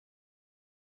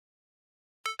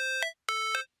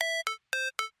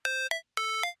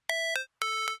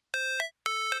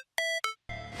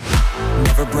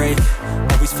Never break,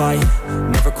 always fight,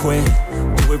 never quit,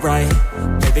 do it right,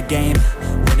 play the game,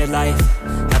 win it life,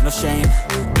 have no shame,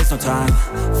 there's no time,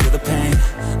 feel the pain,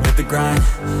 live the grind,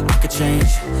 I could change,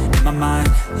 in my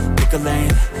mind, pick a lane,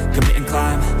 commit and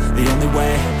climb, the only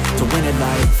way to win it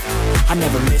life. I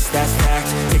never miss, that's fact,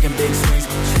 taking big swings,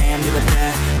 put your hand to the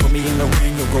bat, put me in the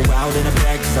ring, you'll go out in a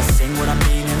bag, cause I sing what I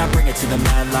mean and I bring it to the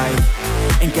mad light.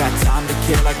 Ain't got time to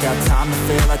kill, I got time to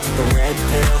feel, I took the red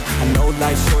pill, I know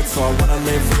life's short so I wanna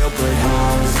live real, but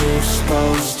how's it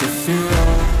supposed to feel?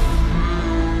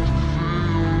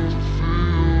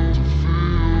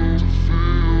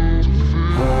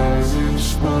 How's it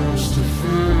supposed to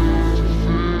feel?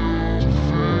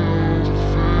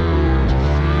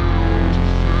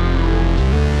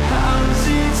 How's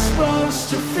it supposed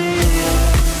to feel?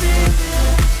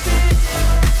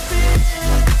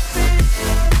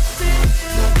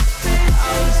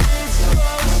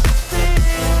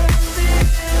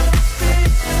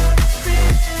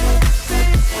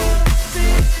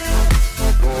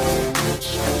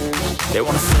 They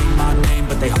wanna say my name,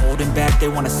 but they holding back. They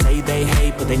wanna say they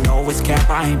hate, but they know it's cap.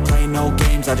 I ain't play no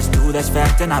games, I just do that's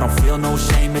fact. And I don't feel no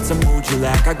shame, it's a mood you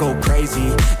lack. I go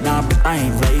crazy, nah, but I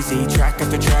ain't lazy. Track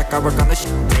after track, I work on this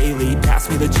shit daily. Pass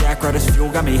me the jack, right as fuel,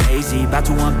 got me hazy. About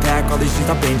to unpack all these things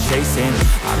I've been chasing.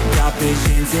 I've got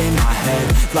visions in my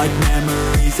head, like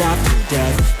memories after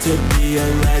death. To be a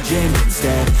legend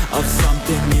instead of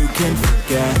something you can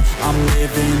forget. I'm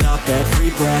living up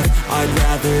every breath, I'd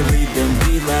rather lead than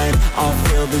be led. I'll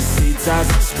fill the seats as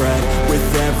I spread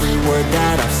with every word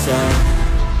that I've said.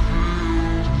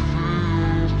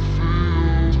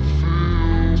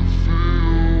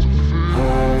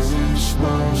 How's it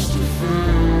supposed to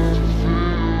feel?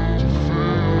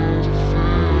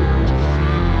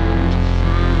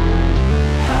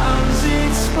 How's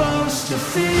it supposed to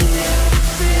feel?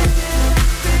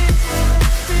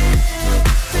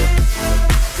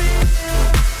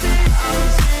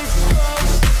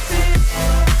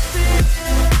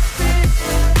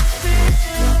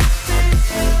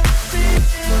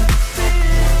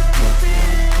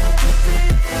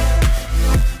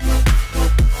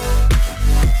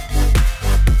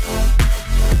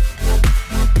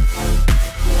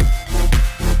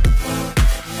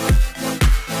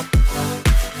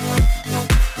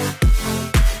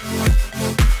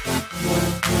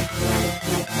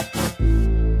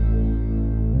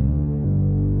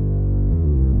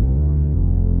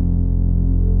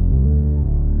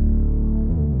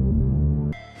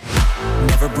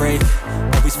 Never break,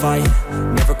 always fight,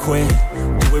 never quit,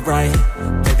 do it right,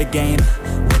 play the game,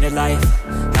 win it life,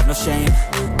 have no shame,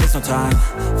 there's no time,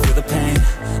 feel the pain,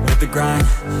 live the grind,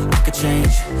 I could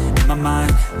change, in my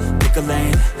mind, pick a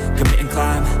lane, commit and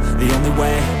climb, the only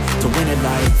way to win it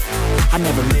life. I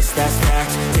never miss, that's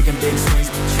fact, taking big swings,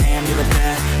 put your hand to the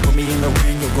bat, put me in the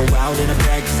ring, you'll go out in a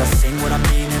bag, cause I sing what I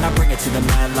mean and I bring it to the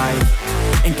mad light.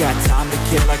 Ain't got time to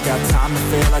kill, I got time to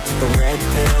feel, I took the red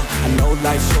pill, I know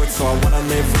life's short so I wanna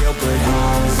live real, but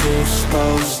how's it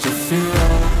supposed to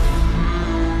feel?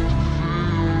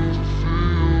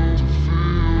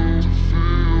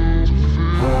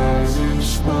 How's it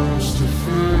supposed to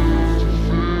feel?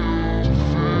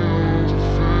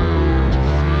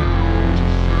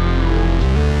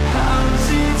 How's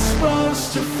it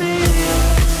supposed to feel?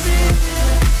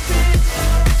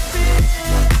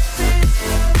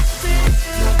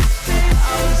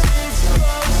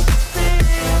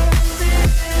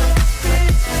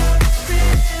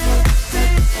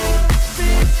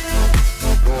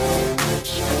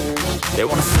 They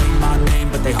wanna say my name,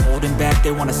 but they holding back.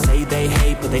 They wanna say they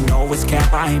hate, but they know it's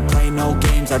cap. I ain't play no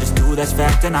games, I just do that's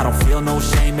fact. And I don't feel no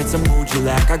shame, it's a mood you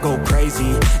lack. I go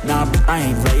crazy, nah, but I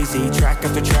ain't lazy. Track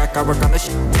after track, I work on this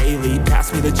shit daily.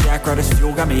 Pass me the jack, right as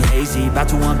fuel, got me hazy. About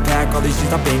to unpack all these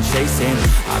things I've been chasing.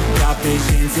 I've got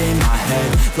visions in my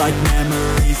head, like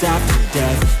memories after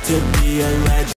death. To be a legend.